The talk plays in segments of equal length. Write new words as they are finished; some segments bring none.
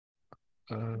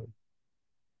Uh,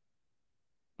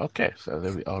 okay, so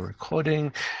there we are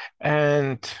recording.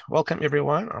 And welcome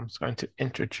everyone. I'm just going to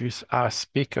introduce our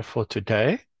speaker for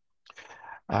today.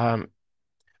 Um,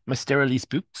 Ms. Derylize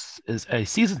Beukes is a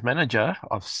seasoned manager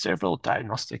of several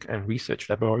diagnostic and research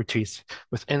laboratories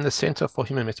within the Center for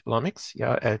Human Metabolomics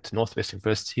here at Northwest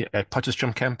University at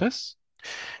Potchefstroom campus.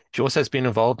 She also has been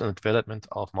involved in the development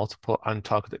of multiple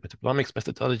untargeted metabolomics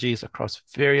methodologies across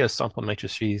various sample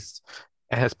matrices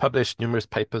and has published numerous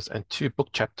papers and 2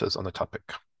 book chapters on the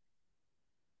topic.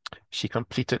 She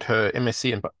completed her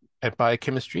MSc in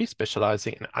Biochemistry,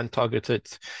 specializing in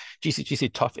untargeted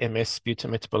GC TOF-MS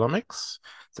sputum metabolomics.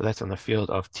 So that's in the field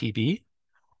of TB.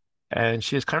 And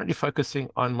she is currently focusing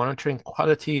on monitoring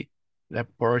quality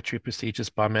laboratory procedures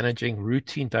by managing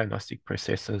routine diagnostic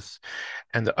processes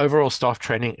and the overall staff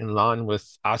training in line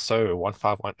with ISO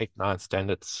 15189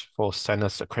 standards for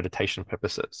SANUS accreditation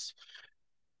purposes.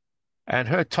 And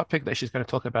her topic that she's going to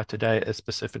talk about today is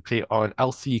specifically on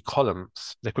LC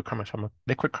columns, liquid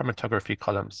chromatography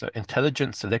columns, so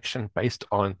intelligent selection based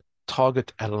on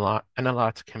target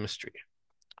analyte chemistry.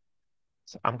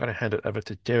 So I'm going to hand it over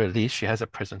to Derylize. She has a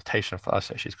presentation for us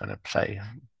that she's going to play.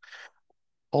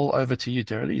 All over to you,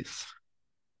 Derylize.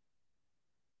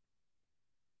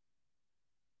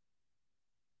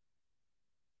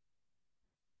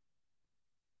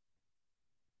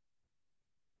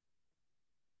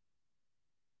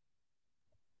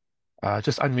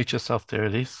 Just unmute yourself,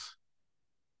 Derylize.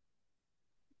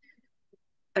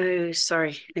 Oh,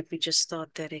 sorry. Let me just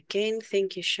start that again.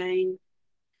 Thank you, Shane.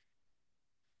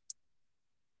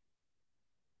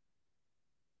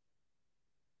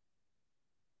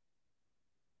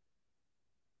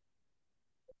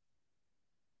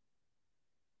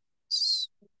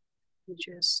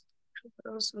 Just put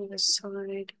those on the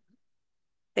side.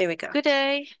 There we go. Good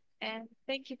day, and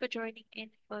thank you for joining in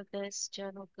for this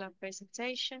journal club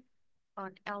presentation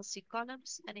on LC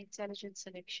columns and intelligent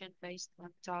selection based on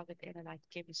target analyte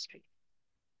chemistry.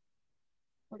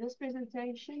 For this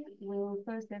presentation, we'll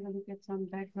first have a look at some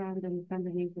background and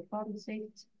underneath the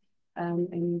concept, and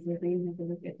we'll then have a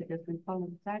look at the different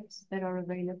column types that are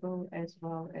available, as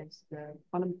well as the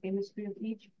column chemistry of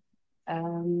each.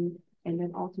 And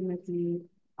then ultimately,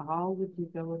 how would you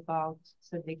go about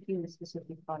selecting a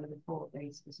specific column for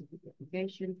a specific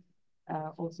application,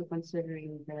 also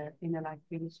considering the analyte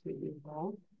chemistry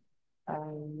involved,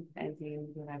 and then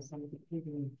we'll have some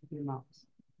concluding remarks.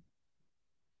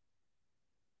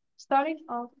 Starting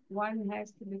off, one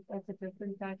has to look at the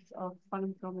different types of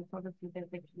column chromatography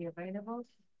that's actually available,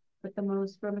 but the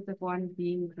most primitive one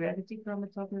being gravity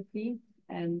chromatography,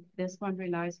 and this one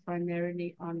relies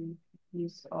primarily on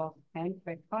use of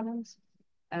hand-cracked columns,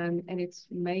 and it's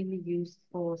mainly used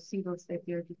for single-step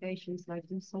purifications like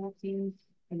desalting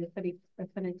and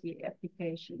affinity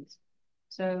applications.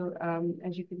 So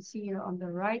as you can see here on the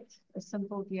right, a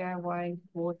simple DIY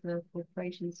water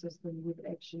filtration system would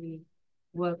actually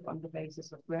work on the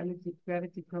basis of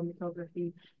gravity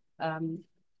chromatography,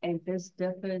 and this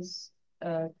differs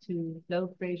to low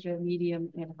pressure, medium,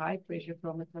 and high pressure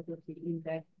chromatography in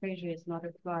that pressure is not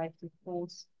applied to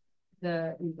force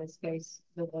in this case,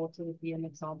 the water would be an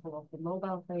example of the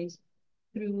mobile phase,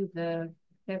 through the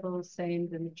pebble,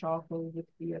 sand, and the charcoal would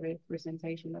be a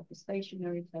representation of the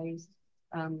stationary phase,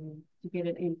 to get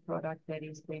an end product that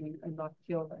is then a lot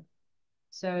purer.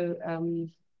 So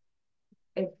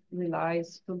it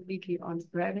relies completely on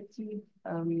gravity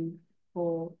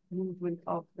for movement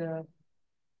of the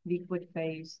liquid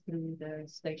phase through the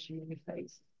stationary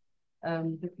phase.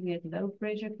 Looking at low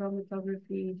pressure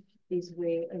chromatography is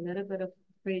where a little bit of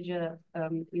pressure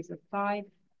is applied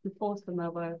to force the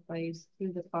mobile phase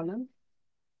through the column.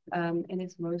 And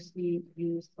it's mostly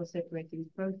used for separating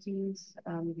proteins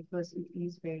because it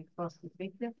is very cost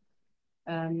effective.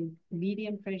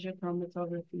 Medium pressure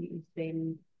chromatography is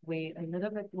then where a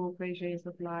little bit more pressure is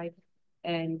applied,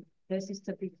 and this is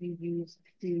typically used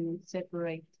to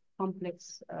separate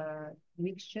complex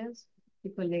mixtures to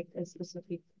collect a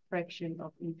specific fraction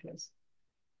of interest.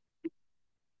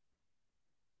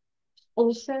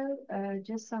 Also,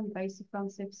 just some basic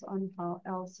concepts on how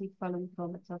LC column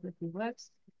chromatography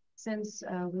works, since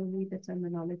we'll need the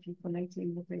terminology for later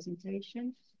in the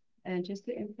presentation. And just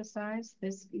to emphasize,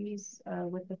 this is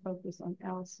with the focus on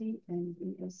LC and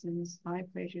in essence, high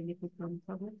pressure liquid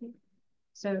chromatography.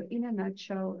 So in a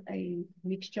nutshell, a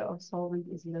mixture of solvent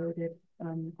is loaded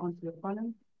onto a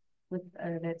column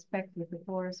that's packed with a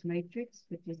porous matrix,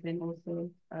 which is then also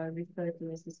referred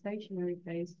to as the stationary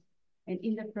phase. And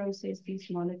in the process, these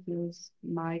molecules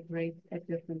migrate at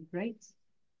different rates,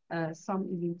 some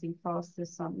eluting faster,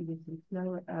 some eluting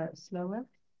slower.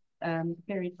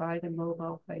 carried by the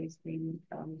mobile phase then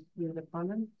through the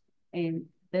pollen. And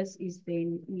this is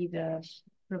then either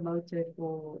promoted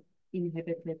or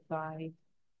inhibited by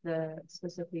the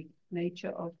specific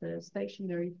nature of the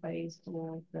stationary phase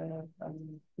or the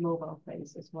mobile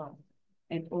phase as well,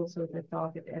 and also the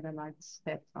target analytes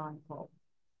that are involved.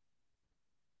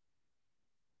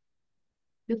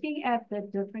 Looking at the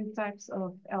different types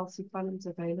of LC columns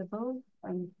available,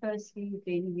 firstly,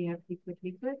 then we have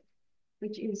liquid-liquid,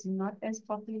 which is not as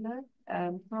popular,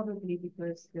 probably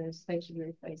because the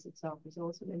stationary phase itself is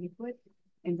also a liquid,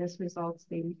 and this results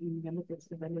then in limited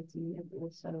stability, and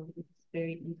also it's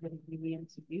very inconvenient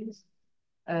to use.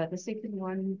 The second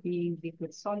one being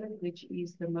liquid solid, which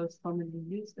is the most commonly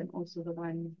used and also the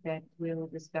one that we'll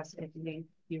discuss at length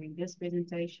during this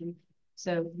presentation.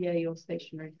 So here your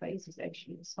stationary phase is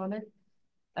actually a solid.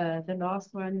 The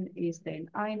last one is then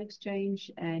ion exchange,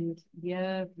 and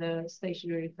here the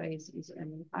stationary phase is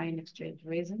an ion exchange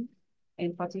resin,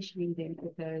 and partitioning then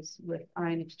occurs with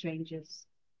ion exchanges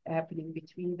happening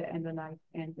between the analyte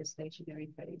and the stationary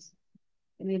phase.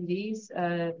 And then these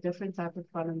different type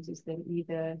of columns is then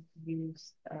either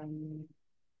used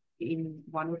in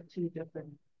one or two different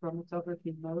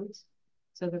chromatography modes.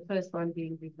 So the first one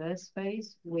being reverse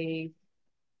phase, where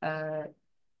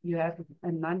you have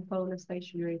a non-polar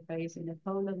stationary phase and a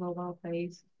polar mobile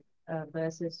phase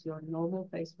versus your normal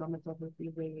phase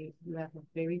chromatography, where you have a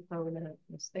very polar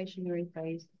stationary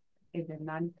phase and a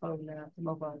non-polar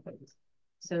mobile phase.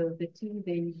 So the two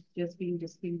then just being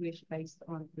distinguished based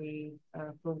on the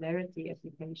polarity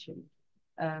application.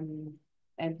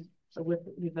 And with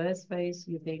reverse phase,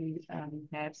 you then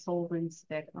have solvents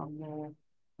that are more,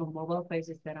 or mobile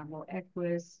phases that are more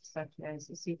aqueous, such as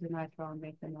acetonitrile,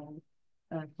 methanol,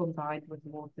 combined with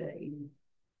water in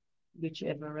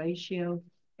whichever ratio.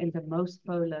 And the most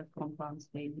polar compounds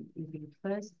then in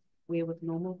first, where with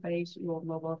normal phase, your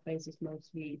mobile phase is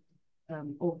mostly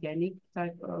organic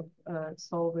type of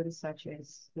solvents such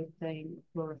as butane,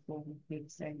 chloroform,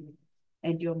 hexane,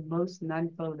 and your most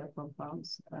non-polar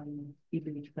compounds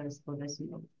evolve first for this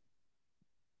mode.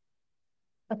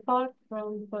 Apart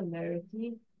from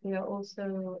polarity, there are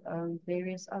also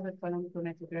various other column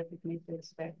chromatographic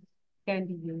methods that can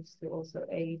be used to also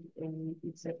aid in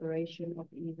its separation of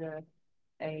either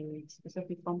a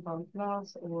specific compound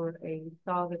class or a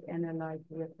target analyte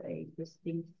with a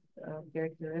distinct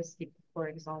characteristic. For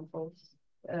example,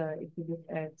 if you look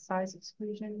at size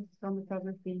exclusion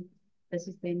chromatography, this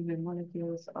is then when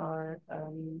molecules are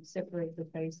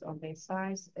separated based on their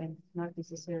size and not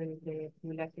necessarily their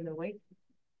molecular weight.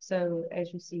 So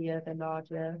as you see here, the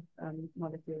larger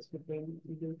molecules would then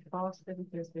move faster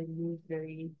because they move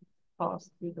very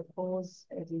fast through the pores,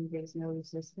 as in there's no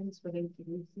resistance for them to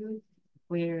move through,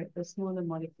 where the smaller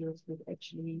molecules would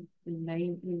actually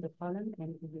remain in the column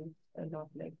and move a lot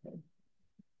later.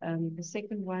 The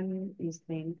second one is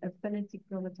then affinity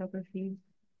chromatography,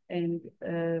 and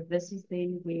this is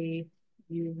then where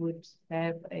you would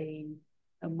have a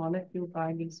molecule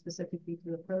binding specifically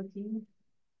to a protein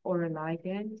or a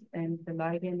ligand, and the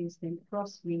ligand is then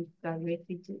cross-linked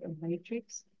directly to a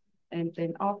matrix, and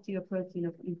then after your protein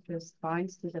of interest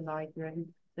binds to the ligand,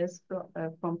 this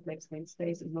complex then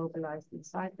stays immobilized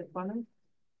inside the column,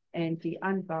 and the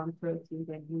unbound protein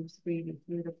then moves freely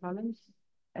through the column.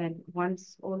 And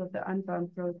once all of the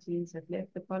unbound proteins have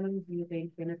left the column, you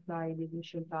then can apply an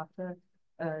elution buffer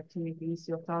to release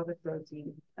your target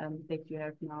protein that you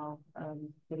have now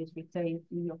that is retained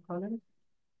in your column,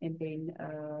 and then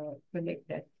collect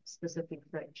that specific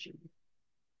fraction.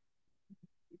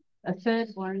 A third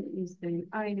one is the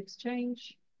ion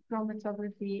exchange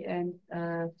chromatography, and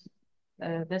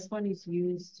this one is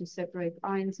used to separate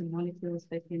ions and molecules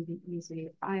that can be easily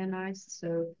ionized.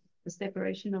 So the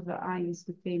separation of the ions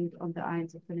depend on the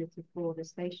ion's affinity for the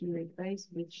stationary phase,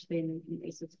 which then in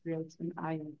essence creates an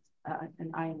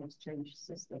ion exchange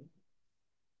system.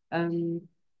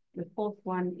 The fourth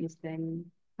one is then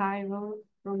chiral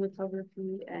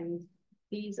chromatography, and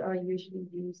these are usually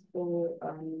used for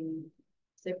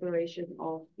separation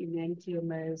of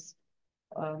enantiomers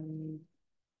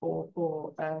or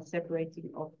for separating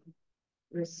of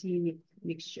racemic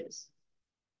mixtures.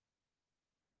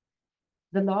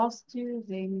 The last two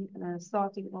then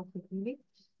starting off with LICT,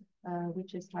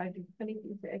 which is hydrophilic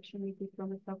interaction mediated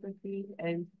chromatography,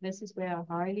 and this is where a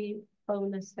highly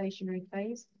polar stationary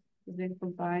phase is then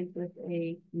combined with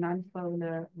a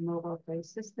non-polar mobile phase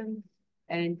system,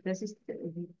 and this is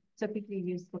typically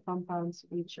used for compounds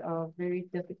which are very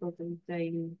difficult to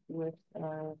retain with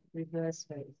reverse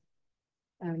phase.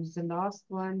 The last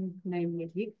one, namely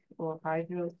HIC, or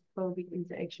hydrophobic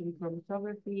interaction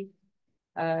chromatography,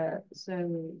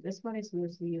 So this one is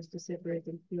mostly used to separate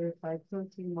and purify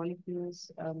protein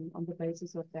molecules on the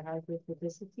basis of their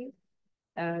hydrophobicity.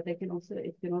 It can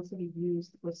also be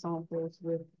used for samples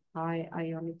with high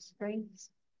ionic strengths.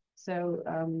 So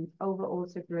overall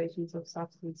separations of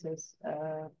substances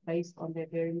based on their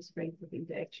varying strength of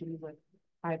interaction with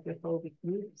hydrophobic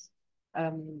groups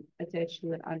attached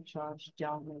to an uncharged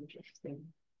gel matrix.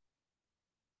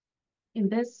 In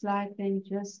this slide, then,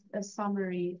 just a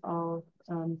summary of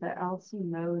the LC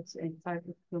modes and type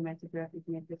of chromatographic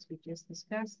methods we just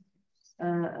discussed,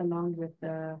 along with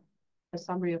a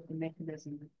summary of the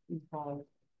mechanism involved.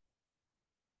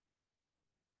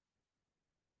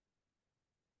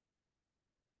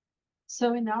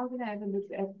 So we're now going to have a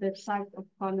look at the type of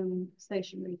column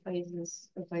stationary phases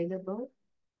available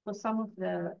for some of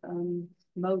the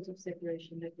modes of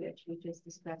separation that we actually just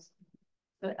discussed.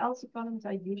 The LC columns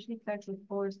are usually packed with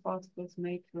porous particles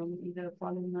made from either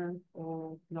polymer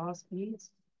or glass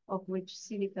beads, of which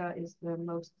silica is the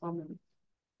most common.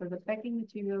 So the packing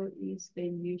material is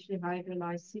then usually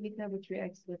hydrolyzed silica, which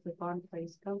reacts with the bond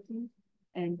phase coating.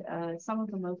 And some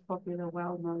of the most popular,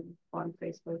 well-known bond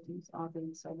phase coatings are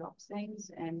the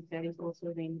siloxanes, and that is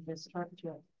also then the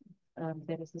structure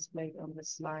that is displayed on the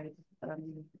slide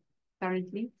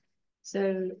currently.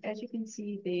 So as you can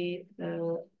see there,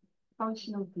 the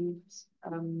functional groups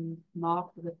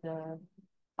marked with the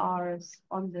R's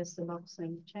on the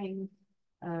siloxane chain.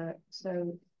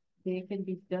 So there can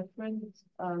be different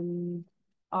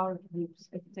R groups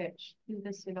attached to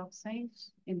the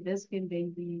siloxanes, and this can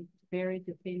then be varied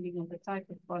depending on the type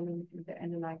of column and the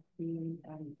analyte being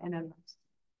analyzed.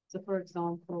 So for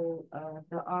example,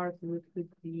 the R group could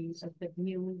be a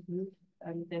phenol group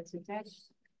that's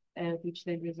attached, which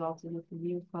then results in a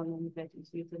phenol column that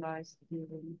is utilized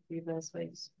during reverse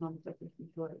phase chromatography,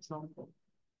 for example.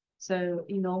 So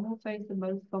in normal phase, the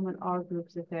most common R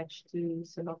groups attached to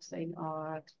siloxane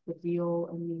are the diol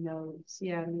amino,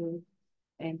 cyano,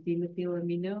 and dimethyl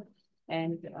amino.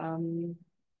 And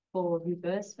for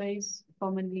reverse phase,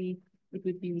 commonly it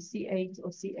would be C8 or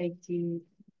C18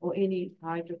 or any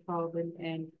hydrocarbon.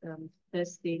 And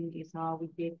this thing is how we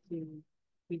get to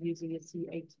we're using a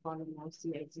C8 column or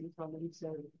C18 column.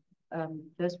 So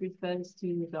this refers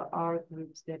to the R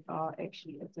groups that are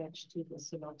actually attached to the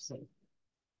siloxane.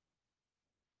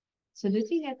 So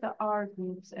looking at the R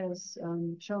groups as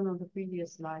shown on the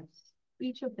previous slide,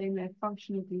 each of them have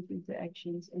functional group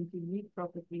interactions and unique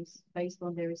properties based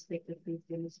on their respective group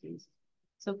chemistries.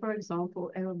 So for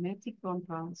example, aromatic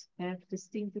compounds have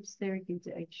distinctive steric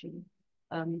interaction,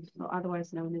 or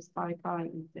otherwise known as pi-pi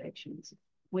interactions,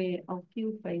 where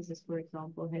alkyl phases, for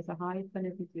example, has a high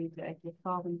affinity to interact with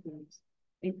carbon groups.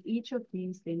 And each of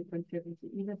these then contribute to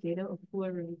either better or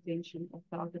poorer retention of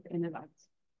target analytes.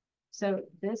 So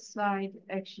this slide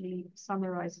actually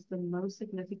summarizes the most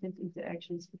significant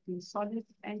interactions between solid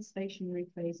and stationary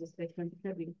phases that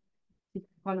contribute to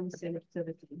column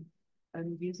selectivity.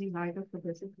 Using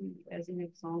hydrophobicity as an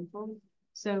example.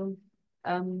 So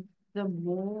the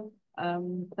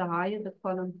higher the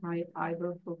column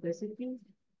hydrophobicity,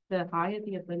 the higher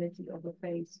the ability of a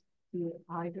phase to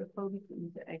hydrophobically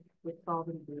interact with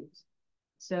carbon groups.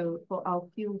 So for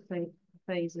alkyl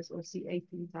phases or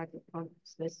C18 type of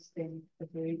columns, this is then a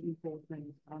very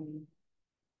important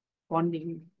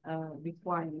bonding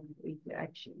requirement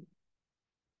interaction.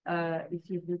 If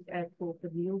you look at for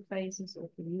phenol phases or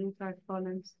phenol type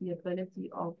columns, the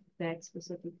ability of that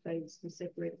specific phase to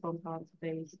separate compounds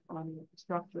based on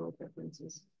structural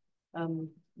differences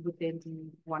would then be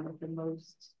one of the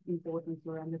most important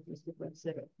parameters to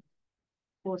consider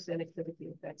for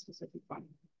selectivity of that specific one.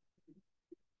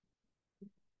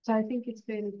 So I think it's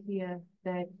fairly clear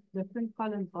that different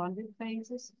column bonded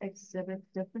phases exhibit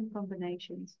different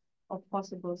combinations of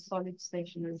possible solid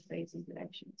stationary phase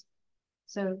interactions.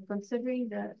 So considering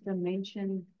the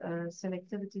mentioned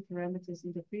selectivity parameters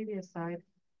in the previous slide,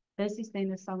 this is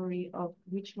then a summary of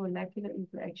which molecular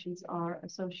interactions are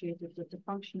associated with the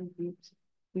functional groups,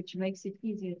 which makes it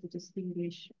easier to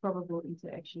distinguish probable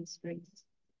interaction strengths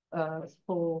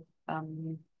for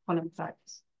column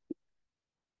types.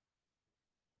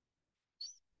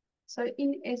 So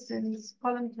in essence,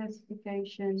 column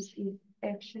classification is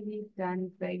actually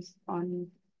done based on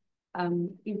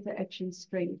interaction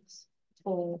strengths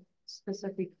for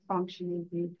specific functional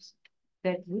groups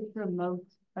that would promote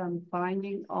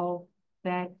binding of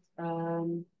that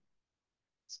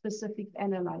specific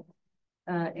analyte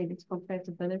and its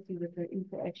compatibility with the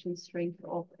interaction strength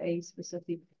of a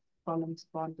specific column's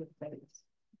bonded phase.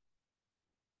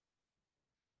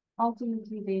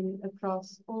 Ultimately, then,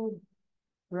 across all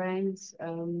brands,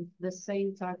 the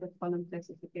same type of column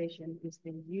classification is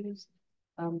then used,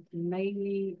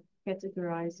 mainly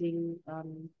categorizing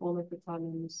all of the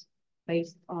columns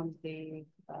based on their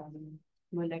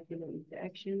molecular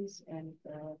interactions and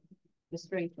the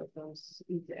strength of those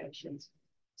interactions.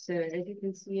 So as you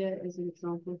can see here, as an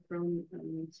example from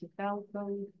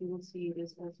Cifalco, you will see it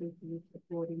is also grouped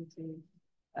according to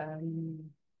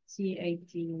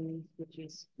C18, which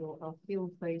is your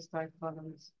alkyl phase type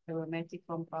columns, aromatic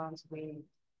compounds where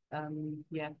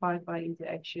you have pi-pi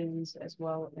interactions, as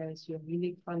well as your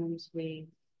unique columns where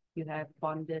you have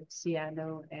bonded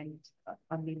cyano and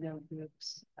amino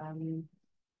groups.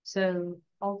 So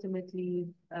ultimately,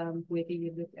 whether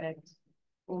you look at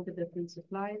all the different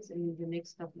slides, and in the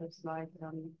next couple of slides,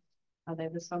 I'll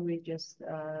have a summary just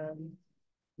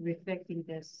reflecting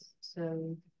this.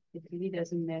 So it really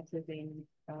doesn't matter then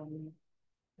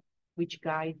which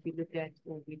guide you look at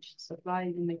or which supply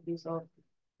you make use of.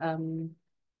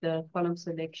 The column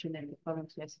selection and the column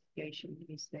classification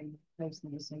is then based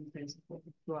on the same principle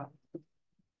throughout.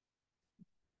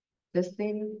 This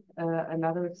then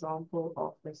another example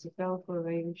of the Cifalco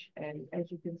range, and as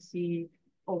you can see,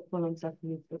 all columns are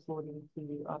grouped according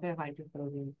to are they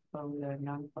hydrophobic, polar,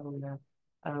 non-polar,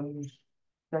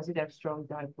 does it have strong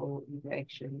dipole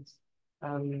interactions,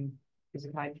 is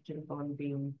it hydrogen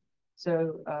bonding?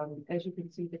 So as you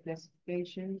can see, the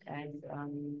classification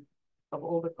and of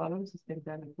all the columns is then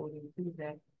done according to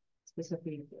that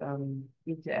specific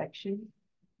interaction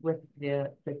with the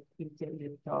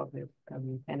intended target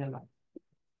analyte.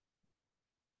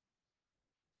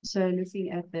 So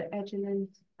looking at the adjuvant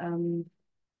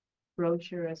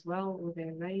brochure as well, or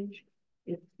their range,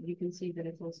 you can see that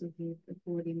it's also grouped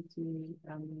according to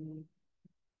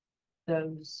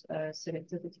those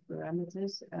selectivity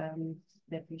parameters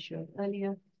that we showed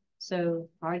earlier. So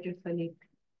hydrophilic,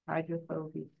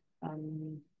 hydrophobic,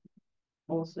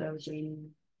 also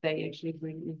they actually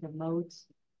bring in the modes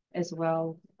as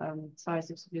well, size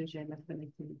exclusion,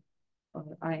 affinity of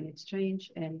ion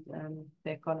exchange, and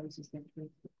their columns is then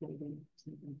grouped according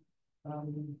to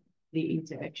the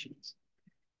interactions.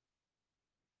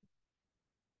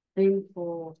 Then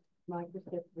for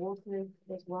microscope water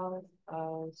as well,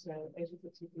 so as you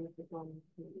can see, we put on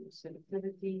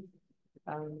selectivity,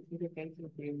 indicating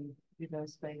the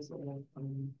reverse phase or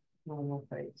normal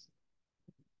phase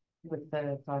with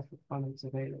the type of columns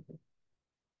available.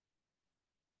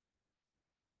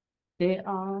 There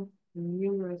are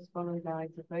numerous column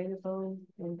guides available,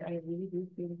 and I really do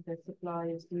think that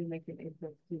suppliers do make an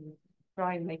effort to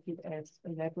try and make it as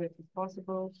elaborate as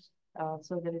possible,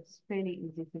 so that it's fairly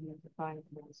easy for you to find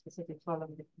a specific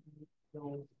column that you need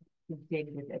your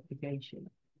intended application.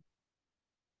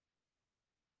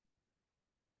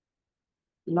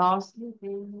 Lastly,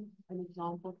 then an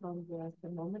example from the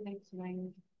thermometrics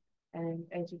range, and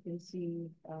as you can see,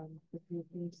 the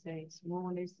grouping stays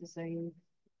more or less the same.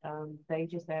 They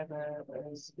just have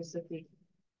a specific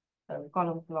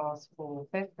column class for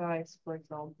peptides, for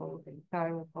example, and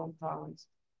chiral compounds,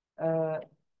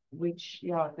 which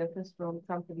differs from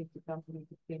company to company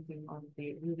depending on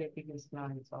who their biggest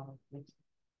clients are.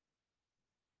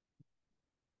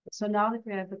 So now that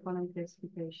we have the column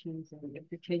classifications and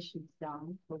applications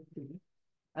down, hopefully,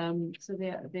 so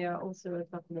there are also a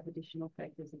couple of additional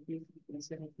factors that you can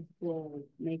consider before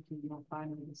making your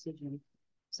final decision.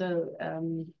 So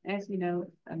as you know,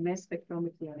 mass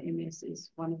spectrometry or MS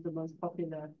is one of the most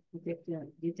popular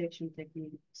detection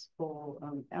techniques for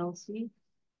LC,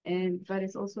 but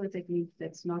it's also a technique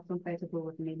that's not compatible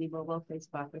with many mobile phase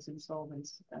buffers and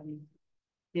solvents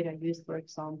that are used, for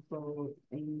example,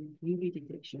 in UV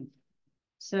detection.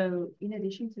 So in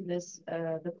addition to this,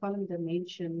 the column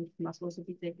dimension must also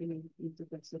be taken into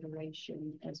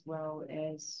consideration, as well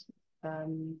as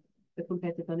the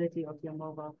compatibility of your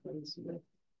mobile phase with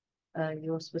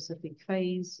your specific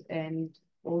phase, and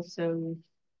also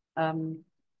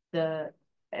the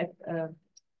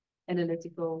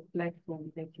analytical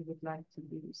platform that you would like to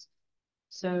use.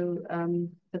 So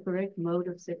the correct mode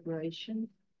of separation,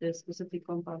 the specific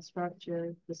compound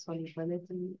structure, the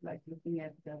solubility, like looking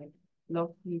at the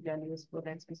log P values for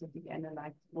that specific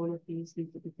analyte, all of these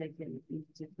need to be taken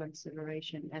into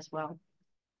consideration as well.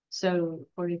 So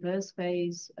for reverse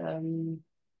phase,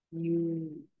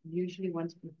 you usually want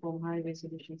to perform high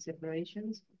resolution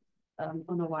separations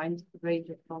on a wide range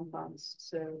of compounds.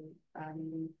 So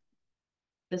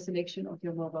the selection of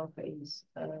your mobile phase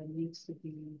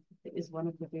is one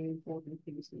of the very important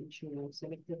things to ensure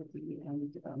selectivity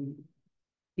and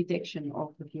detection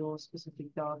of your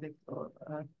specific target or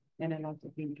analyte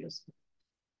of interest.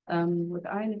 With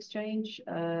ion exchange,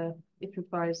 it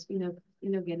requires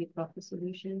inorganic buffer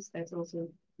solutions. That's also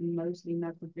mostly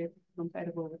not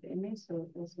compatible with MS, so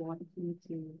also wanting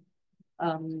to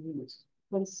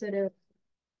consider.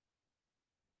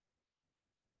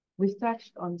 We've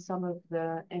touched on some of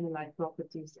the analyte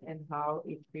properties and how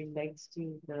it relates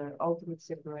to the ultimate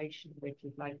separation that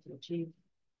you'd like to achieve.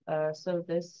 So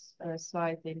this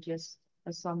slide then just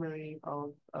a summary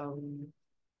of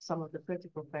some of the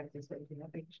critical factors that you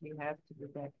actually have to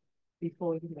look at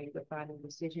before you make the final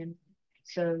decision.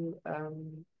 So,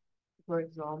 for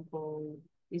example,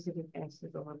 is it an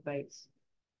acid or a base?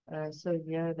 So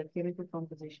yeah, the chemical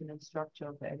composition and structure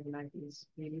of the analyte is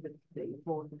really the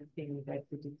important thing that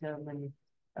will determine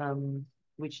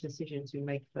which decisions you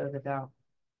make further down.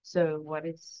 So what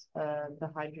is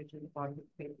the hydrogen bonding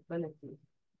capability?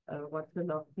 What's the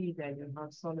log P value and how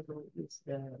soluble is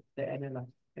the analyte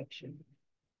action?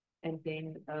 And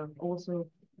then also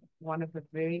one of the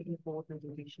very important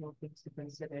additional things to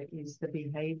consider is the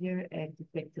behavior and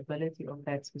detectability of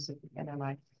that specific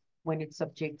analyte when it's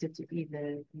subjected to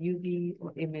either UV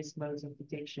or MS modes of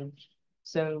detection.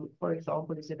 So, for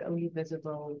example, is it only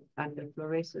visible under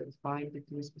fluorescence binded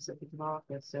to a specific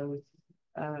marker? So,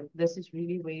 this is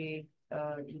really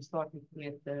where you start looking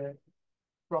at the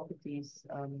properties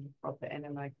of the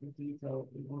analyte in detail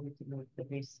in order to make the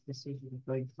best decision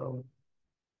going forward.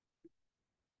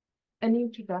 An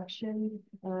introduction,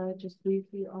 just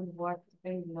briefly on what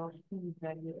a log P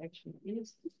value actually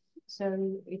is.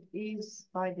 So it is,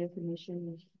 by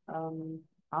definition,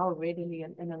 how readily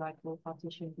an analyte will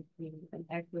partition between an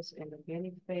aqueous and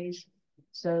organic phase.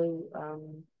 So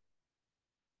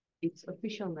its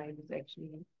official name is actually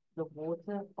the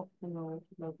water optimal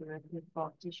logarithmic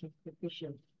partition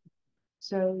coefficient.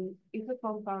 So if a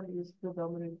compound is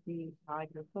predominantly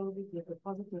hydrophobic with a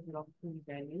positive log P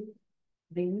value,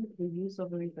 then the use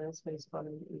of a reverse phase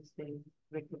column is then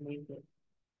recommended.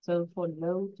 So for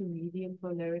low to medium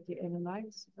polarity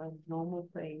analytes, normal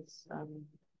phase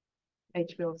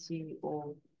HPLC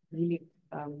or really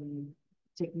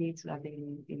techniques are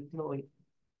being employed.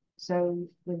 So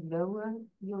the lower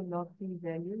your log P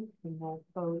value, the more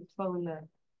polar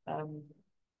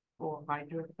or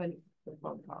hydrophilic the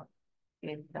compound.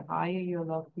 And the higher your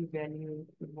log P value,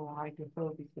 the more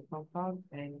hydrophobic the compound.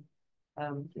 And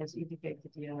as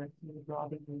indicated here, you would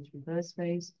rather use reverse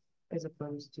phase as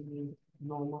opposed to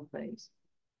normal phase.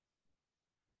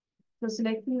 So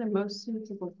selecting the most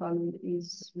suitable column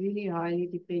is really highly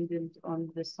dependent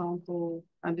on the sample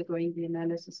undergoing the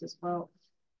analysis as well.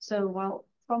 So while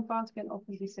compounds can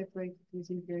often be separated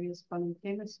using various column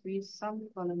chemistries, some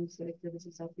column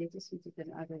selectivities are better suited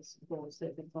than others for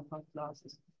certain compound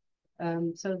classes.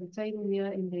 So the table here,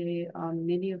 and there are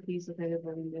many of these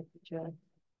available in literature.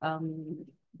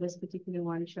 This particular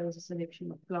one shows a selection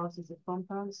of classes of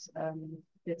compounds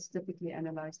that's typically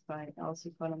analyzed by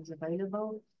LC columns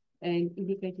available and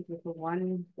indicated with a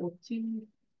 1 or 2,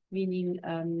 meaning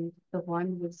the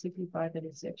 1 would signify that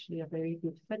it's actually a very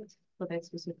good fit for that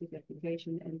specific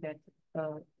application and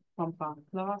that compound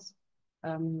class,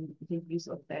 the use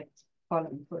of that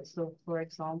column. So, for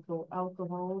example,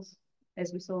 alcohols,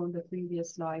 as we saw on the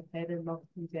previous slide, had a log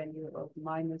P value of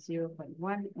minus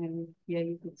 0.1, and here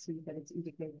you could see that it's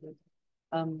indicated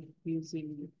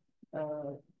using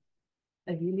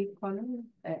a unique column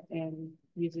and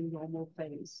using normal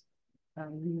phase,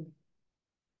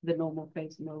 the normal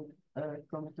phase mode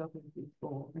chromatography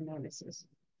for analysis.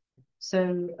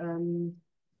 So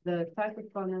the type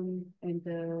of column and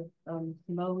the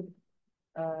mode,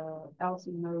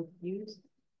 LC mode used,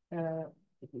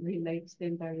 relates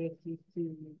then directly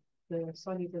to the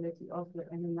solubility of the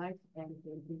analyte and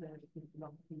the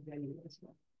log P value as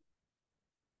well.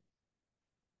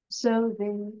 So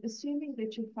then, assuming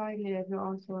that you finally have your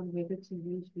answer on whether to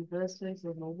use reverse phase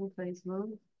or normal phase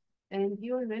mode, and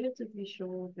you're relatively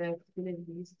sure that you will at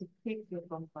least detect your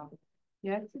compound,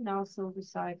 you have to now still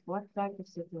decide what type of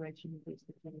separation it is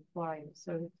that you require.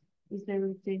 So is there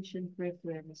retention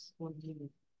preference or need?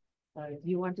 Do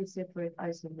you want to separate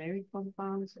isomeric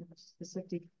compounds or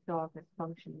specific target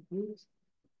function groups?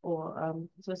 Or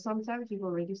so sometimes you've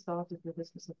already started with a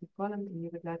specific column and you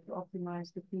would like to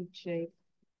optimize the peak shape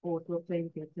or to obtain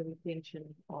better retention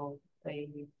of a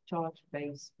charge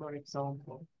base, for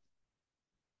example.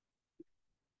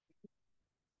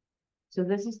 So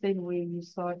this is then where you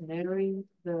start narrowing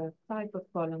the type of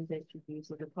column that you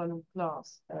use or the column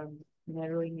class,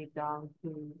 narrowing it down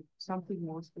to something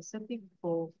more specific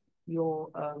for your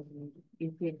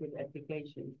intended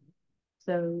application.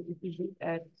 So if you look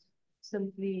at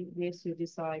simply, yes, you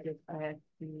decided I have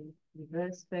to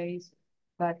reverse phase,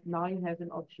 but now you have an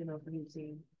option of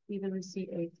using either a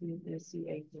C18, a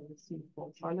C8, or a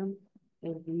C4 column,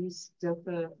 and these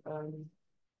differ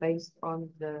based on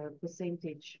the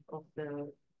percentage of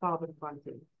the carbon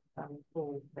content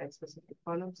for that specific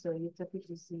column. So you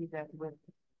typically see that with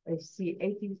a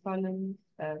C18 column,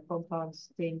 compounds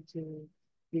tend to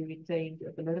be retained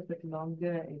a little bit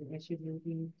longer, and as you're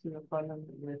moving to a column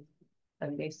with a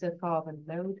lesser carbon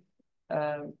load,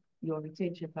 your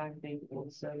retention time then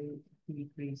also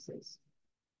decreases.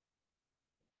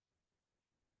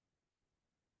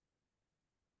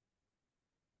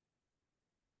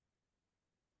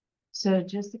 So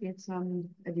just to get some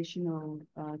additional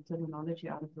terminology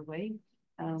out of the way,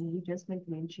 we just made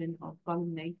mention of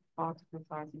columnate, particle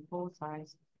size, and pore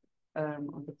size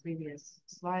on the previous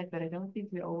slide, but I don't think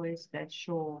we're always that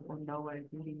sure or know what it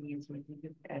really means when we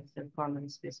look at the column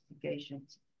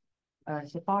specifications.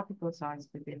 So particle size,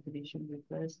 by definition,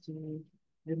 refers to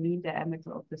the mean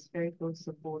diameter of the spherical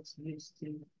supports used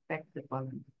to pack the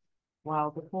column, while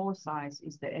the pore size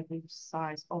is the average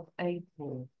size of a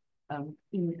pore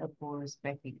in a porous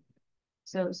packing.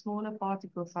 So smaller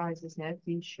particle sizes have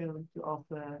been shown to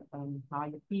offer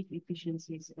higher peak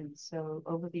efficiencies, and so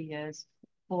over the years,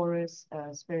 porous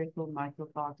spherical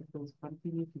microparticles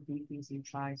continue to decrease in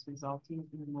size, resulting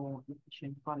in more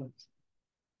efficient columns.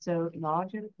 So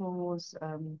larger pores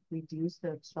reduce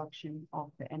the obstruction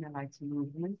of the analyte's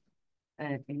movement,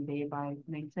 and thereby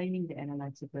maintaining the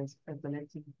analyte's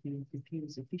ability to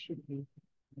diffuse efficiently.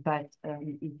 But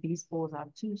if these pores are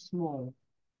too small,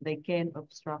 they can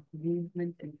obstruct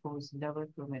movement and cause lower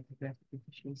chromatographic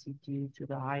efficiency due to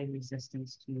the high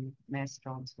resistance to mass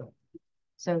transfer.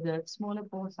 So the smaller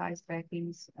pore size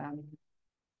packings,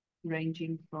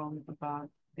 ranging from about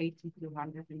 80 to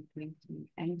 120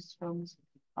 angstroms,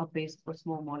 are best for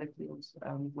small molecules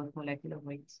with molecular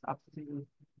weights up to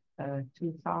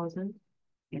 2,000.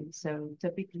 And so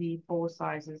typically pore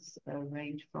sizes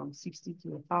range from 60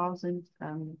 to 1,000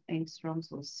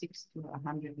 angstroms, or 6 to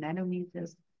 100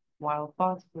 nanometers, while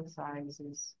particle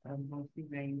sizes mostly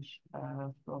range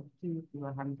from 2 to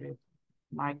 100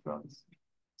 microns.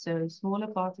 So smaller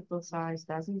particle size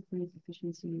does increase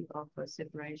efficiency of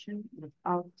separation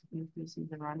without increasing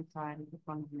the runtime, the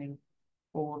bond length,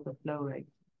 or the flow rate.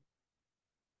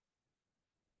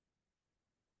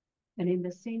 And in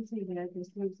the center here, this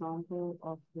is an example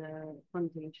of the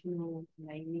conventional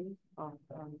naming of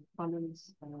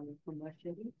columns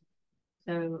commercially.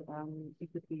 So it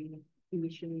could be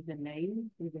initially the name,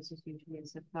 and this is usually a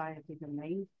supplier to the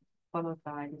name, followed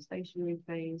by the stationary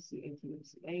phase, C8 and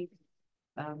C8,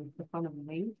 the column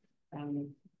length,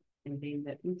 and then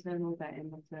the internal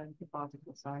diameter, the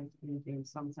particle size, and then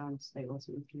sometimes they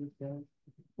also include the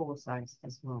pore size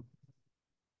as well.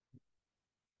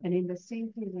 And in the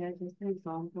same thing, here, just an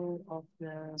example of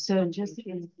the... So just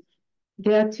again,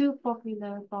 there are two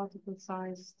popular particle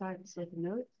size types of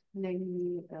note,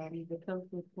 namely the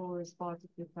total porous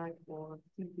particle type, or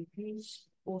TPP,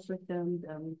 also termed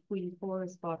fully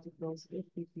porous particles,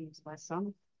 FPPs by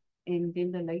some, and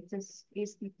then the latest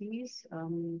SPPs,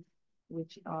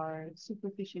 which are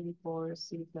superficially porous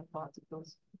silica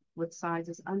particles with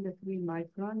sizes under 3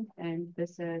 micron, and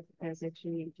this has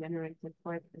actually generated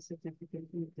quite a significant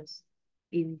interest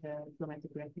in the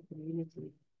chromatographic community.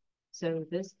 So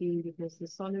this being because the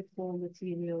solid form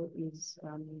material is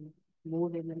more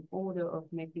than an order of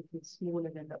magnitude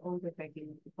smaller than the older packing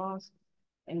of the past,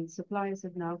 and suppliers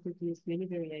have now produced many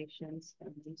variations,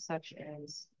 such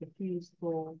as the fused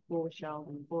core, core shell,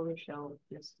 and porous shell,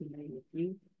 just to name a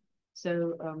few.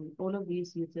 So all of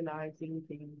these utilizing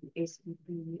the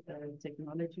SPP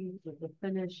technology with the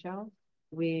thinner shell,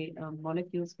 where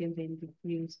molecules can then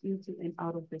diffuse into and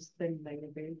out of this thin layer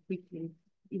very quickly,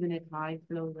 even at high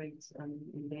flow rates, and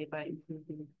thereby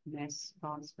improving mass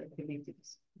transfer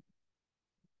kinetics.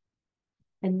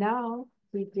 And now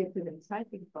we get to the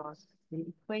exciting part, the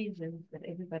equation that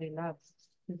everybody loves.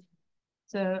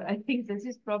 So I think this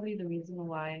is probably the reason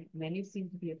why many seem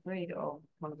to be afraid of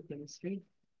quantum chemistry.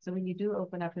 So when you do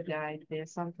open up a guide,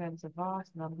 there's sometimes a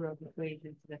vast number of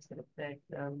equations that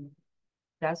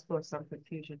does cause some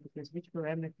confusion, because which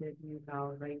parameter do you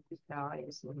now rate as the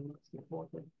highest or the most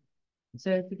important?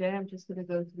 So today I'm just going to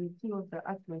go through two of the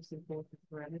utmost important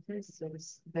parameters. So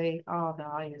they are the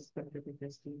highest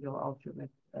contributors to your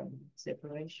ultimate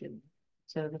separation.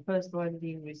 So the first one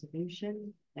being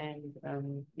resolution, and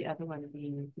the other one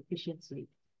being efficiency.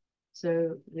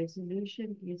 So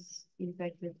resolution is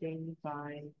impacted then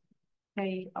by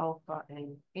K, alpha,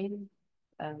 and N.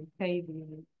 K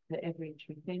being the average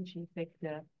retention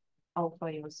factor,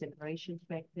 alpha your separation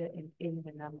factor, and N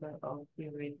the number of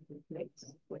theoretical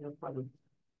plates for your column.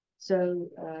 So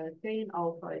K and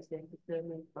alpha is then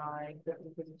determined by the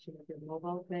composition of your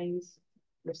mobile planes,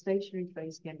 the stationary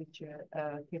phase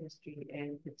chemistry,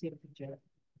 and the temperature.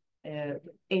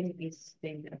 N is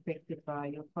then affected by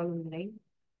your column length,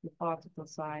 your particle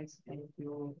size, and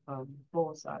your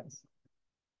pore size.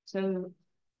 So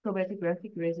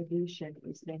chromatographic resolution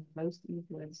is then most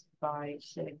influenced by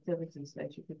selectivity. So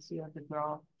as you can see on the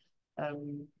graph,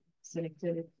 um,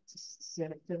 selectivity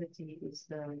is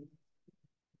the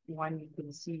one you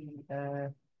can see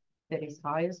that is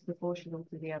highest proportional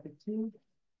to the other two.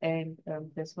 And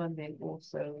this one then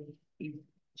also, if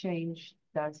change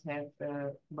does have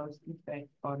the most impact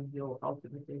on your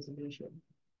ultimate resolution.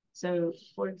 So,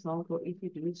 for example, if you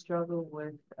do struggle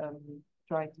with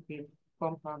trying to get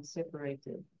compounds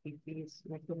separated, it is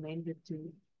recommended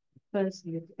to first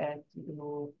look at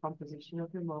your composition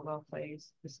of your mobile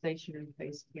phase, the stationary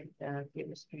phase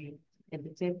chemistry, and the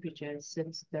temperature,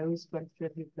 since those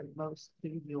contribute the most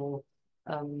to your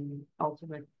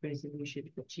ultimate resolution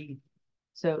achieved.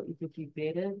 So it would be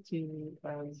better to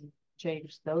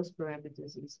change those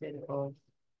parameters instead of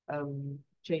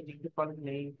changing the column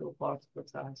length or particle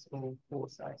size or pore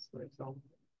size, for example.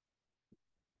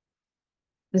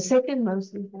 The second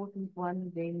most important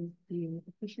one then being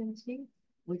efficiency,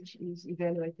 which is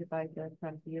evaluated by the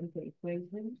Van Beumke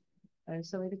equation.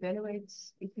 So it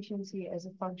evaluates efficiency as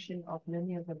a function of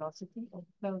linear velocity of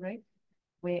flow rate,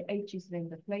 where h is then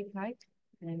the plate height,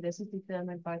 and this is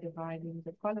determined by dividing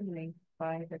the column length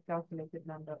by the calculated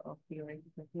number of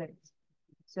theoretical plates.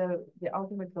 So the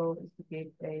ultimate goal is to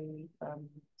get a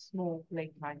small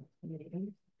plate height in the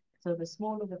end. So the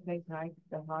smaller the plate height,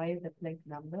 the higher the plate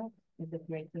number, and the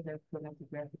greater the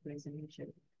chromatographic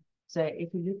resolution. So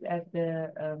if you look at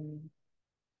the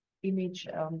image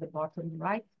on the bottom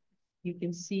right, you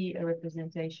can see a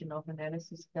representation of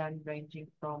analysis done ranging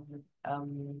from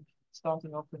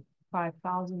starting off with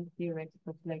 5,000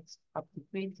 theoretical plates up to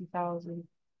 20,000.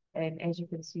 And as you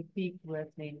can see, peak work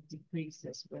then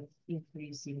decreases with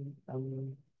increasing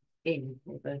N,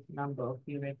 or the number of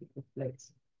theoretical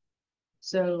plates.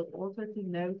 So also to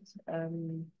note,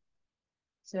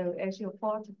 so as your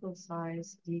particle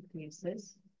size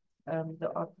decreases,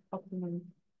 the optimum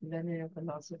linear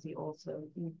velocity also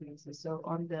increases. So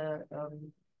on the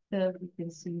curve, you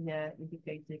can see here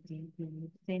indicated dp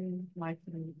 10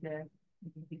 micrometer,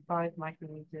 dp 5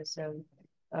 micrometer. So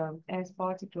as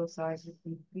particle size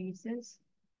decreases,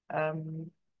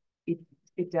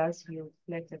 it does yield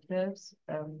flatter curves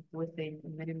within a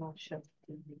minimal shift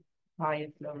to higher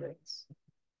flow rates.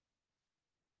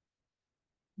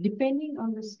 Depending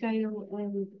on the scale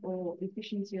and or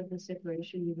efficiency of the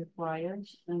separation you require,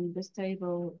 this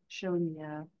table shown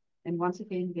here, and once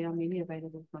again, there are many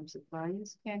available from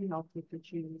suppliers, can help you to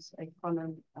choose a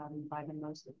column by the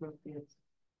most appropriate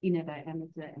inner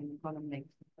diameter and column length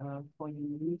for your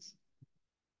needs.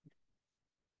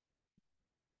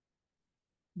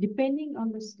 Depending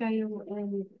on the scale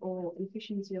and or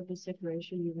efficiency of the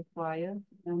separation you require,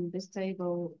 this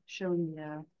table shown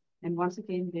here, and once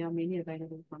again, there are many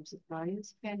available from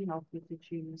suppliers, can help you to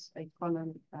choose a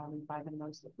column by the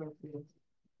most appropriate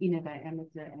inner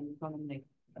diameter and column length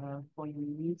for your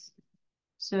needs.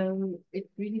 So it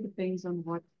really depends on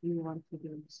what you want to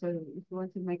do. So if you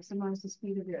want to maximize the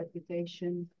speed of your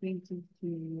application, 20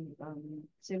 to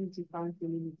 75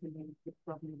 millimeter length would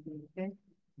probably be okay.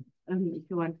 If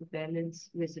you want to balance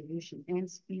resolution and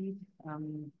speed,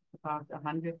 about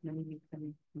 100 millimeter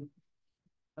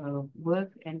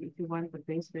work, and if you want the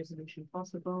best resolution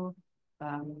possible,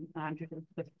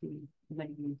 150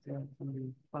 millimeter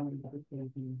column will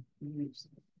be used.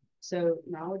 So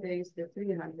nowadays the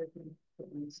 300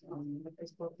 is not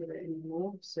as popular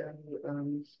anymore. So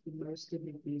most of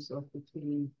it is of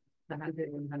between 100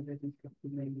 and 150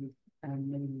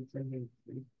 millimeter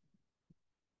length.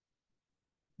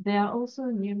 There are also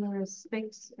numerous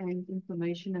specs and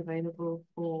information available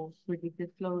for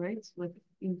predicted flow rates with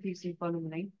increasing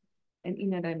column length and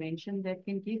inner dimension that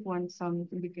can give one some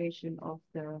indication of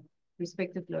the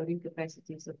respective loading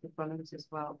capacities of the columns as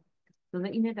well. So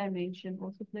the inner dimension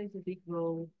also plays a big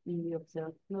role in the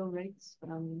observed flow rates,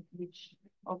 which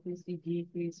obviously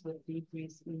decrease with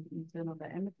decrease in internal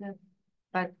diameter,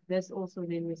 but this also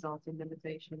then results in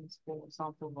limitations for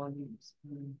sample volumes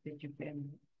that you can.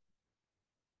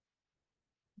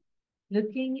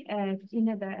 Looking at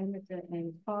inner diameter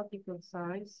and particle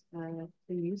size,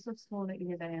 the use of smaller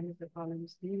inner diameter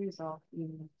columns do result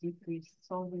in decreased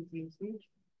solvent usage,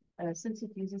 since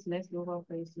it uses less mobile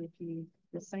phase to achieve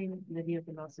the same linear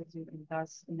velocity, and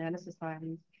thus analysis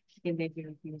time can then be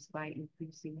reduced by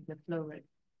increasing the flow rate.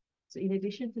 So in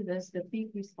addition to this, the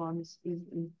peak response is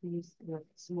increased with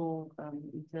small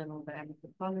internal diameter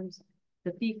columns.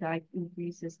 The peak height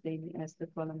increases then as the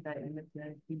column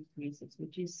diameter decreases,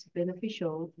 which is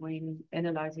beneficial when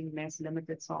analyzing mass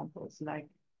limited samples like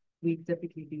we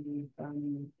typically do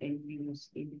and use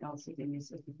in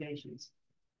LC-MS applications.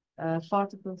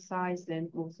 Particle size then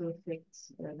also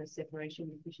affects the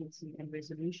separation efficiency and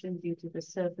resolution due to the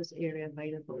surface area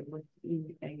available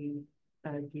within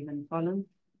a given column.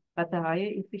 But the higher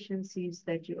efficiencies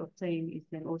that you obtain is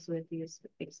then also at the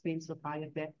expense of higher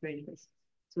back pressures.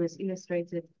 So as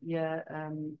illustrated here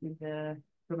in the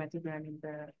chromatogram in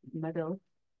the middle,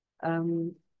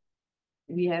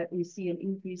 we see an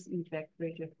increase in back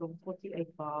pressure from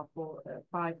 48 bar for a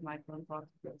 5 micron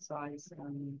particle size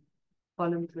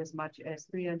column to as much as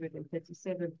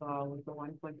 337 bar with a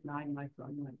 1.9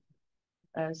 micron one.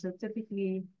 So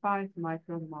typically 5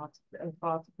 micron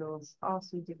particles are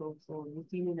suitable for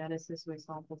routine analysis where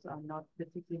samples are not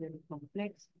particularly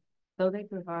complex, though they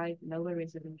provide lower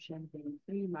resolution than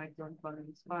 3 micron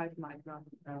columns. 5 micron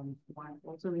one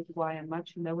also require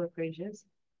much lower pressures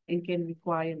and can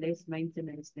require less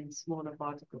maintenance than smaller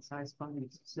particle size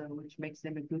columns, so which makes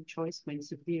them a good choice when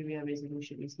superior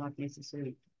resolution is not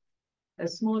necessary. A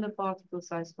smaller particle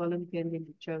size column can then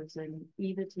be chosen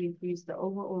either to increase the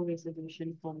overall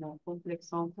resolution for more complex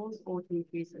samples or to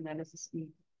increase analysis speed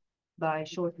by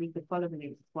shortening the column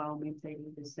length while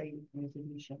maintaining the same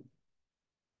resolution.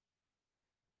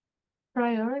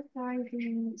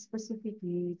 Prioritizing specific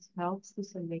needs helps to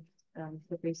select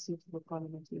the best suitable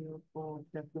column material for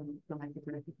different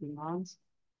chromatographic demands.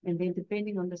 And then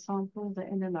depending on the sample, the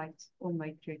analyte or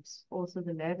matrix, also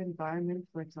the lab environment,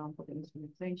 for example, the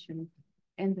instrumentation,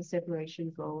 and the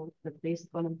separation goal, the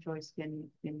best column choice can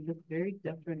look very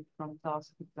different from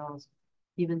task to task,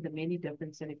 given the many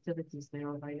different selectivities that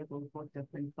are available for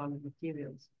different column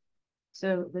materials.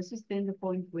 So this is then the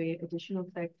point where additional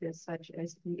factors such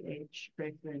as pH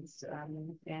preference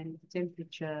and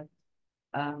temperature,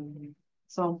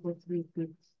 sample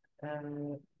throughput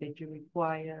that you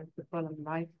require, the column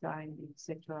lifetime,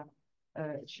 etc.,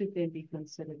 should then be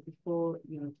considered before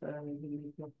you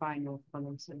make your final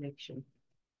column selection.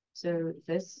 So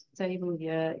this table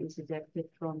here is adapted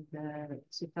from the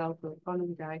Sutalco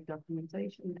column guide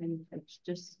documentation, and it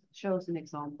just shows an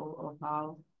example of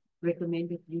how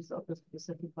recommended use of a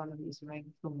specific column is ranked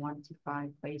from 1 to 5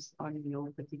 based on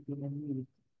your particular need.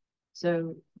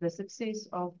 So the success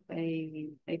of a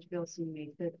HPLC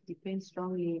method depends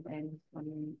strongly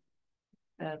on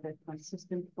the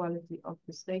consistent quality of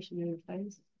the stationary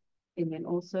phase. And then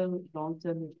also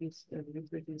long-term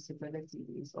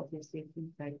reproducibility is obviously a key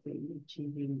factor in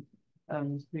achieving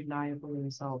reliable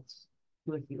results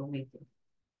with your method.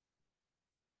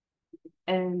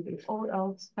 And if all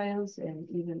else fails, and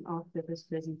even after this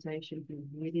presentation, you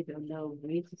really don't know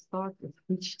where to start with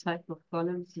which type of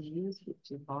column to use, which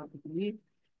is hard to believe.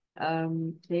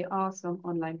 There are some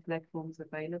online platforms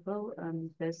available.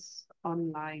 This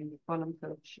online column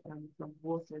coach from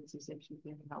Waters is actually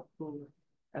very helpful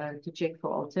to check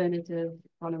for alternative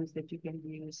columns that you can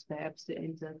use, perhaps to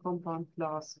enter compound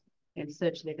class and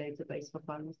search the database for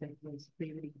columns that was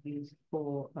previously used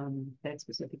for that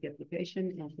specific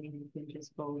application, and then you can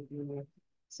just go your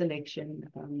selection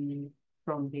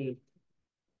from there.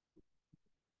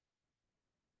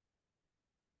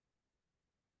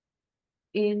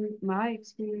 In my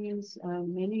experience,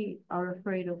 many are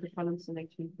afraid of the column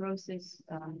selection process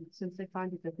since they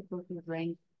find it difficult to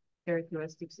rank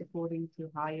characteristics according to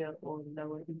higher or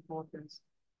lower importance.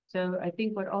 So I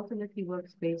think what ultimately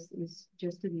works best is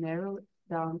just to narrow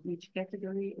down each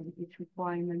category and each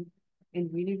requirement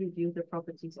and really review the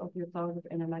properties of your target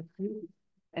analyte group,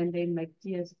 and then make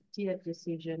tiered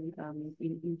decision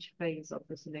in each phase of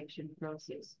the selection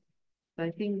process. So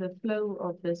I think the flow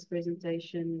of this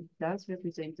presentation does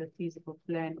represent a feasible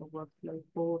plan or workflow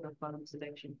for the column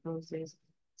selection process,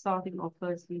 starting off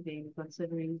firstly then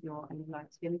considering your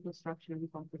analyte's chemical structure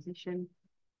and composition.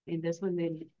 And this will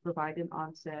then provide an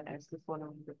answer as the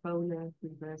following: the polar,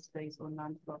 reverse phase, or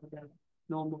non-polar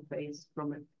normal phase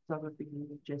from a photography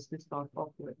unit, just to start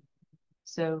off with.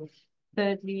 So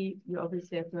thirdly, you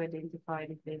obviously have to identify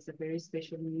if there's a very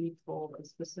special need for a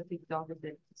specific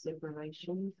targeted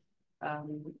separation.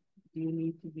 Do you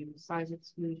need to use size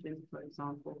exclusion, for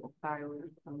example, or chiral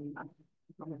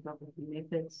chromatography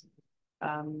methods?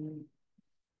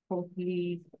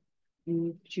 Fourthly,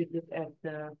 you should look at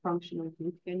the functional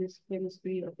group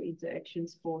chemistry of the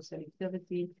interactions for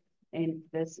selectivity. And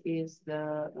this is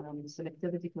the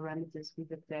selectivity parameters we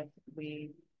looked at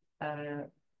where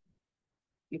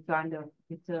you kind of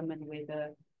determine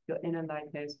whether your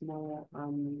analyte has more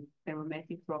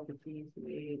aromatic properties,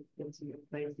 where it's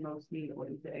based mostly or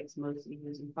interacts mostly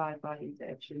using pi-pi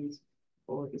interactions,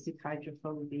 or is it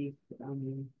hydrophobic,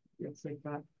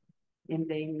 etc. And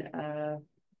then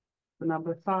for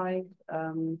number 5,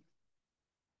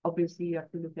 Obviously, you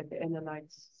have to look at the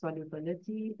analyte's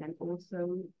solubility and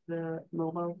also the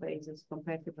mobile phases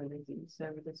compatibility.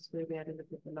 So this is where we had to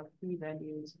look at the log P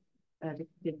values, the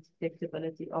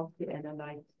detectability of the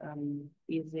analyte.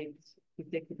 Is it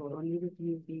detectable only with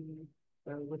UV,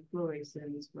 with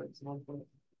fluorescence, for example?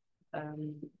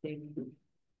 Then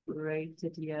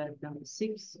rated here, number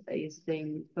 6 is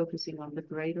then focusing on the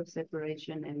grade of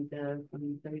separation and the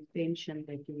retention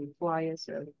that you require.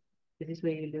 So this is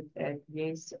where you look at,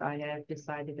 yes, I have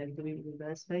decided I'm doing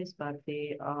reverse phase, but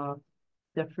there are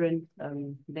different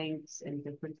lengths and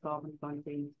different carbon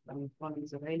content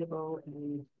columns available.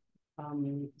 And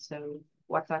so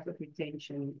what type of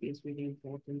retention is really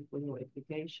important for your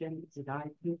application? Is it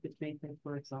high throughput method,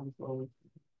 for example,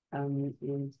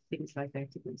 and things like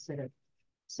that to consider.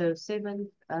 So 7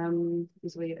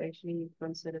 is where you actually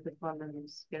consider the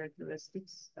column's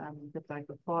characteristics, the type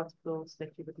of particles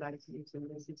that you would like to use, and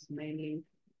this is mainly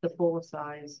the pore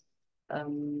size. Are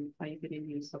you going to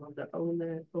use some of the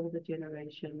older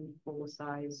generation pore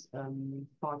size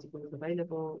particles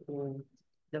available, or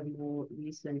the more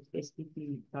recent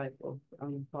STP type of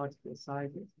particle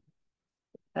sizes?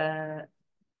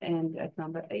 And at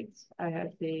number 8, I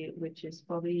have there, which is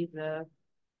probably the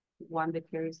one that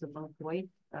carries the most weight,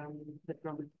 the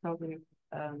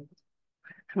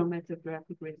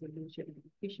chromatographic resolution and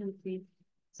efficiency.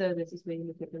 So this is where you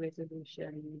look at the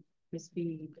resolution, the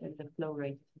speed, and the flow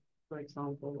rate, for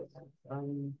example,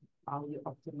 how you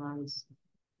optimize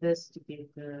this to get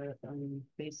the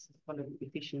best column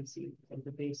efficiency and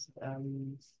the best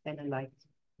analyte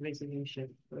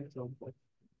resolution, for example.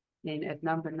 Then at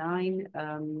number 9,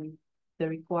 the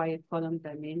required column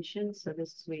dimensions. So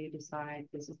this is where you decide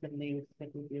this is the length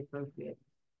that would be appropriate.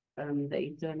 The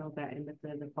internal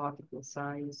diameter, the particle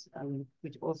size,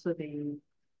 which also then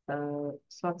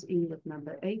slots in with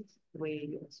number 8, where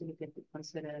you also look at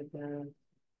consider the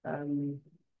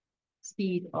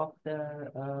speed of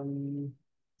the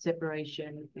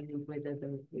separation and whether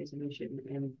the resolution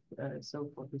and so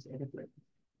forth is adequate.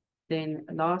 Then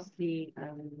lastly,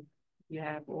 you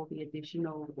have all the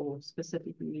additional or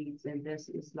specific needs, and this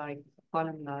is like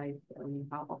column life,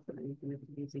 how often are you going to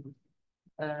be using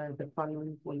the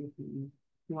column quality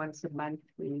once a month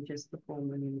when you just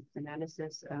perform an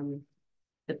analysis,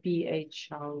 the pH,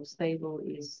 how stable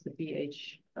is the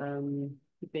pH,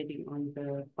 depending on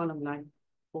the column life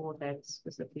for that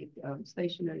specific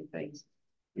stationary phase,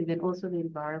 and then also the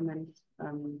environment,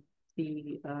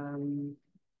 the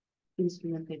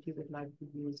instrument that you would like to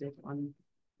use it on,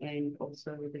 and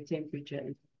also the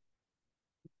temperature.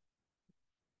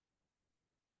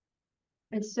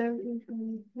 And so in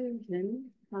conclusion,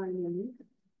 finally,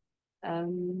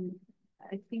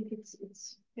 I think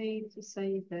it's fair to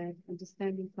say that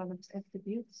understanding columns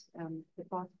attributes, the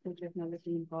particle technology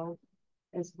involved,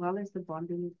 as well as the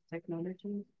bonding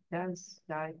technology, does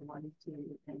guide one to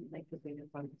make a better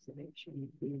column selection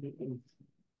in the end.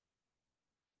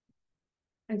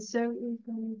 And so in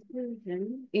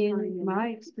conclusion, in my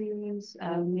experience,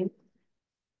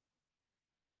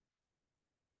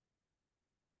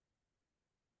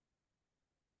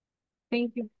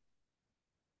 thank you.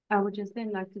 I would just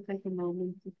then like to take a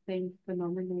moment to thank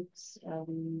Phenomenix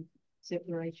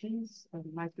Separations,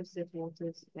 Microstep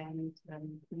Waters, and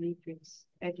Matrix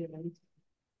Agilent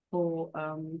for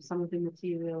some of the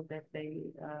material that they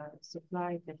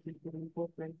supplied that we could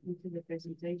incorporate into the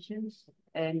presentations.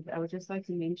 And I would just like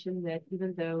to mention that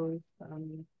even though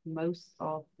most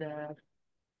of the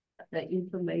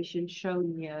information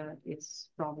shown here is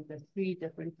from the 3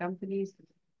 different companies,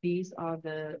 these are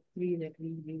the 3 that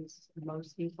we use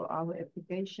mostly for our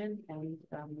application, and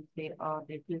there are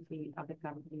definitely other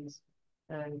companies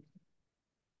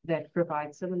that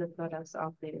provide similar products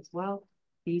out there as well.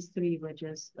 These 3 were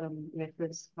just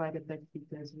referenced quite a bit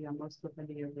because we are most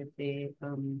familiar with their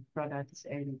products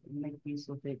and make use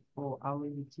of it for our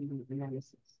routine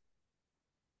analysis.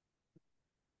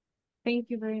 Thank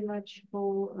you very much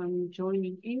for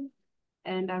joining in.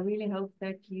 And I really hope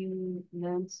that you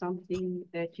learned something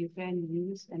that you can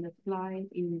use and apply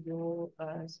in your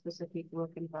specific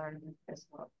work environment as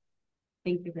well.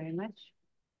 Thank you very much.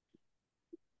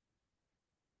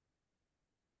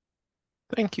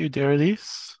 Thank you,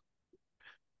 Derylize.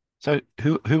 So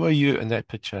who are you in that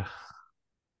picture?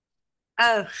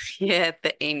 Oh, yeah, at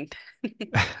the end.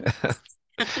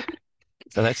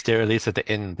 So that's Derylize at the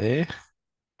end there.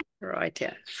 Right,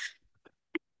 yeah.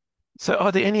 So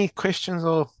are there any questions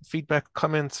or feedback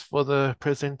comments for the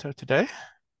presenter today?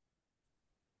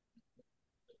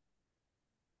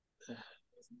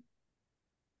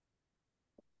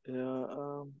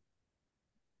 Yeah,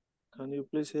 can you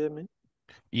please hear me?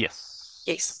 Yes.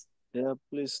 Yes. Yeah,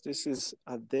 please, this is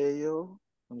Adeyo.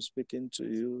 I'm speaking to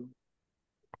you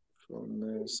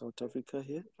from South Africa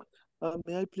here.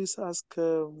 May I please ask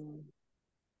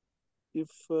if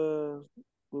we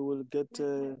will get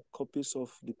copies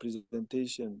of the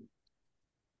presentation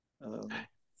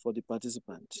for the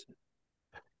participants?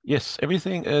 Yes,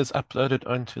 everything is uploaded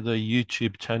onto the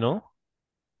YouTube channel,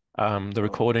 the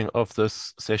recording of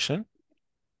this session.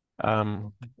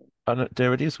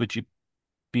 Derylize, would you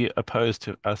be opposed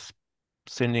to us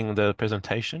sending the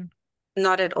presentation?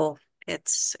 Not at all.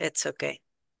 It's okay.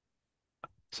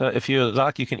 So if you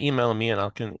like, you can email me and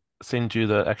I can send you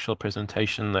the actual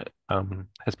presentation that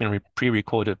has been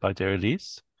pre-recorded by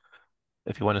Derylize.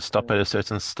 If you want to stop at a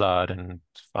certain slide and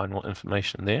find more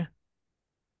information there.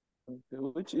 Okay.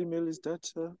 Which email is that,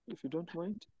 sir, if you don't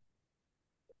mind?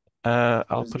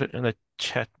 I'll put it in the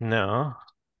chat now.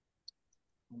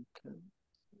 Okay.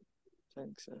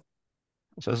 Thanks, sir.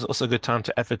 So it's also a good time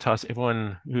to advertise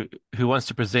everyone who wants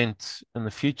to present in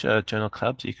the future journal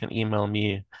clubs. You can email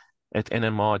me at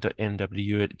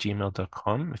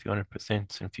nmr.nw@gmail.com if you want to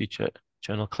present in future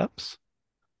journal clubs.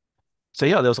 So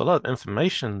yeah, there was a lot of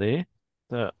information there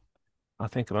that I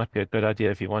think it might be a good idea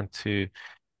if you want to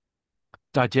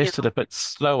digest it a bit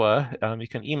slower. You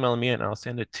can email me and I'll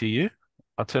send it to you.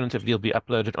 Alternatively, it'll be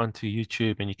uploaded onto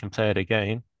YouTube and you can play it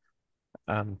again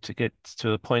to get to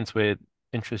the points where it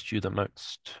interests you the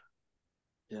most.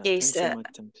 Yeah, Yes, thanks so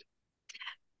much. Thanks.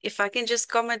 if I can just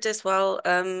comment as well,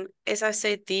 as I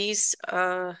said, these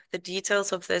the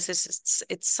details of this is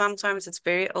it's sometimes it's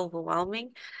very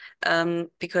overwhelming,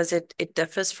 because it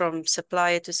differs from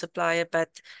supplier to supplier, but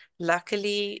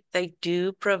luckily they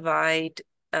do provide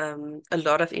a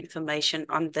lot of information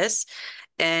on this,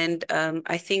 and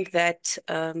I think that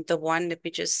the one, let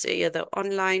me just say, the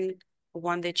online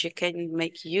one that you can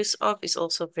make use of is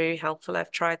also very helpful.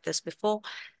 I've tried this before.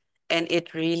 And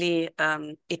it really,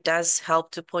 it does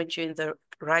help to point you in the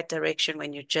right direction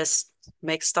when you just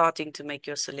starting to make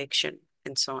your selection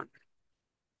and so on.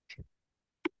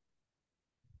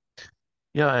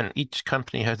 Yeah, and each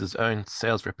company has its own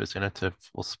sales representative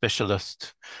or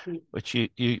specialist, which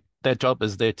their job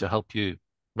is there to help you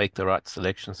make the right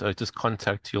selection. So just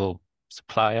contact your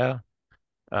supplier,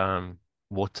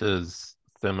 Waters,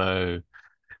 Thermo,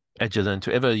 Agilent,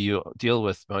 whoever you deal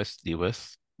with mostly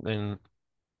with, then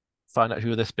find out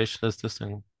who their specialist is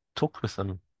and talk with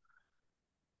them.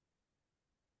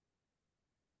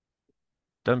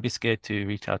 Don't be scared to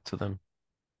reach out to them.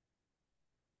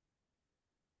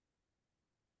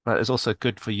 But it's also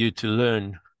good for you to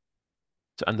learn,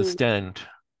 to understand.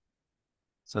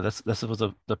 So that's was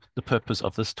the purpose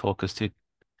of this talk, is to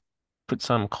put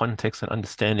some context and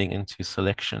understanding into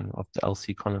selection of the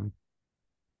LC column.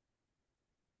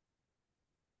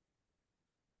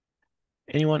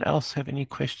 Anyone else have any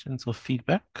questions or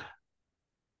feedback?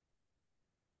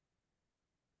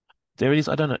 There it is.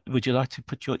 I don't know. Would you like to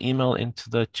put your email into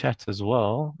the chat as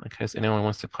well, in case anyone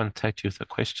wants to contact you with a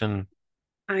question?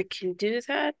 I can do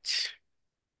that.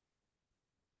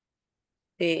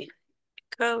 There you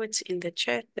go. It's in the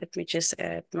chat. Let me just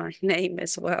add my name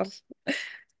as well.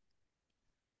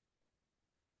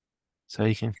 So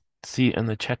you can see in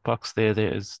the chat box there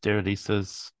is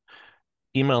Derylize's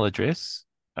email address.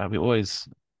 We always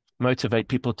motivate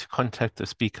people to contact the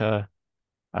speaker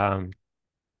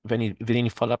with any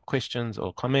follow-up questions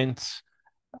or comments,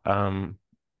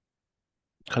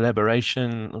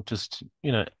 collaboration, or just,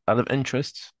 out of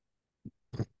interest.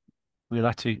 We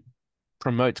like to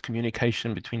promote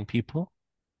communication between people.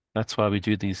 That's why we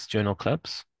do these journal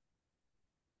clubs.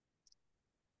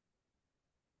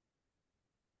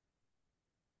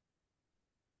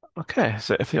 Okay,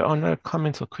 so if there are no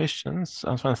comments or questions,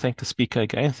 I just want to thank the speaker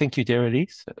again. Thank you,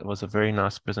 Derylize. It was a very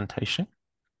nice presentation.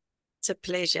 It's a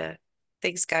pleasure.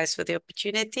 Thanks, guys, for the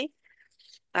opportunity.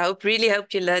 I really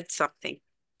hope you learned something.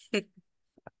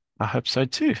 I hope so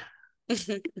too.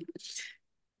 Okay.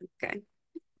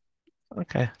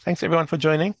 Okay, thanks everyone for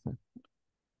joining.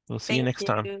 We'll see you next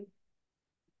time.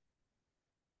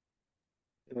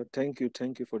 Thank you.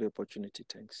 Thank you for the opportunity.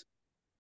 Thanks.